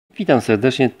Witam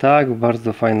serdecznie. Tak,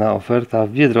 bardzo fajna oferta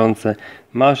w Biedronce.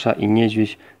 Masza i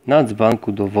Niedźwiedź na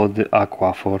dzbanku do wody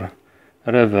Aquaphor.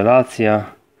 Rewelacja.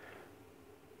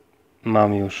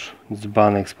 Mam już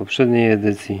dzbanek z poprzedniej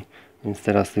edycji, więc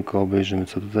teraz tylko obejrzymy,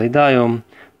 co tutaj dają.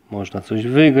 Można coś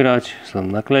wygrać. Są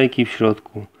naklejki w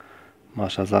środku.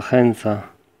 Masza zachęca.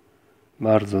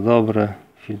 Bardzo dobre.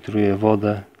 Filtruje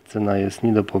wodę. Cena jest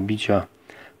nie do pobicia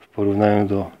w porównaniu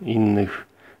do innych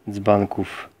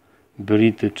dzbanków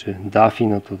Brity czy Dafi,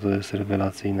 no to jest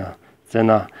rewelacyjna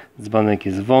cena. Dzbanek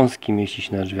jest wąski, mieści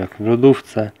się na drzwiach w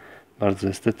lodówce, bardzo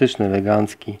estetyczny,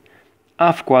 elegancki,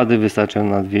 a wkłady wystarczają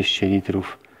na 200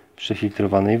 litrów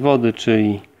przefiltrowanej wody,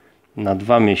 czyli na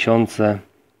 2 miesiące.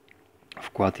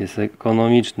 Wkład jest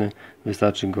ekonomiczny,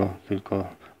 wystarczy go tylko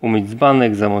umyć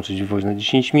dzbanek, zamoczyć w wodzie na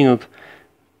 10 minut,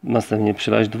 następnie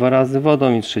przelać 2 razy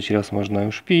wodą i 3. raz można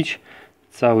już pić.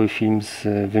 Cały film z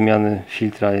wymiany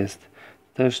filtra jest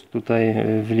też tutaj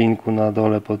w linku na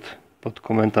dole pod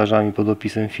komentarzami, pod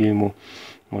opisem filmu.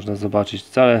 Można zobaczyć,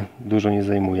 wcale dużo nie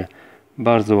zajmuje.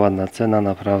 Bardzo ładna cena,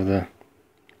 naprawdę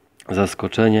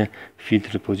zaskoczenie.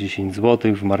 Filtry po 10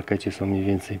 zł, w markecie są mniej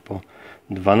więcej po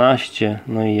 12.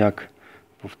 No i jak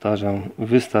powtarzam,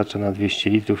 wystarcza na 200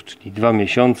 litrów, czyli 2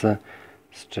 miesiące,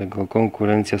 z czego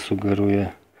konkurencja sugeruje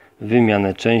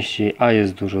wymianę częściej, a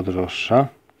jest dużo droższa.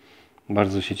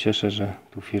 Bardzo się cieszę, że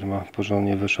tu firma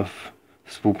porządnie wyszła w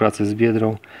współpracę z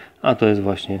Biedrą, a to jest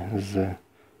właśnie z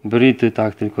Brity,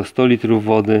 tak, tylko 100 litrów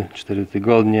wody, 4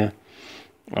 tygodnie.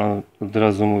 Od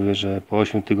razu mówię, że po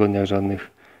 8 tygodniach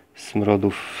żadnych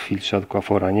smrodów w filtrze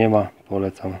Aquaphora nie ma,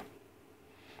 polecam.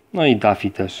 No i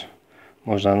Dafi też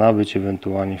można nabyć,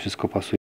 ewentualnie wszystko pasuje.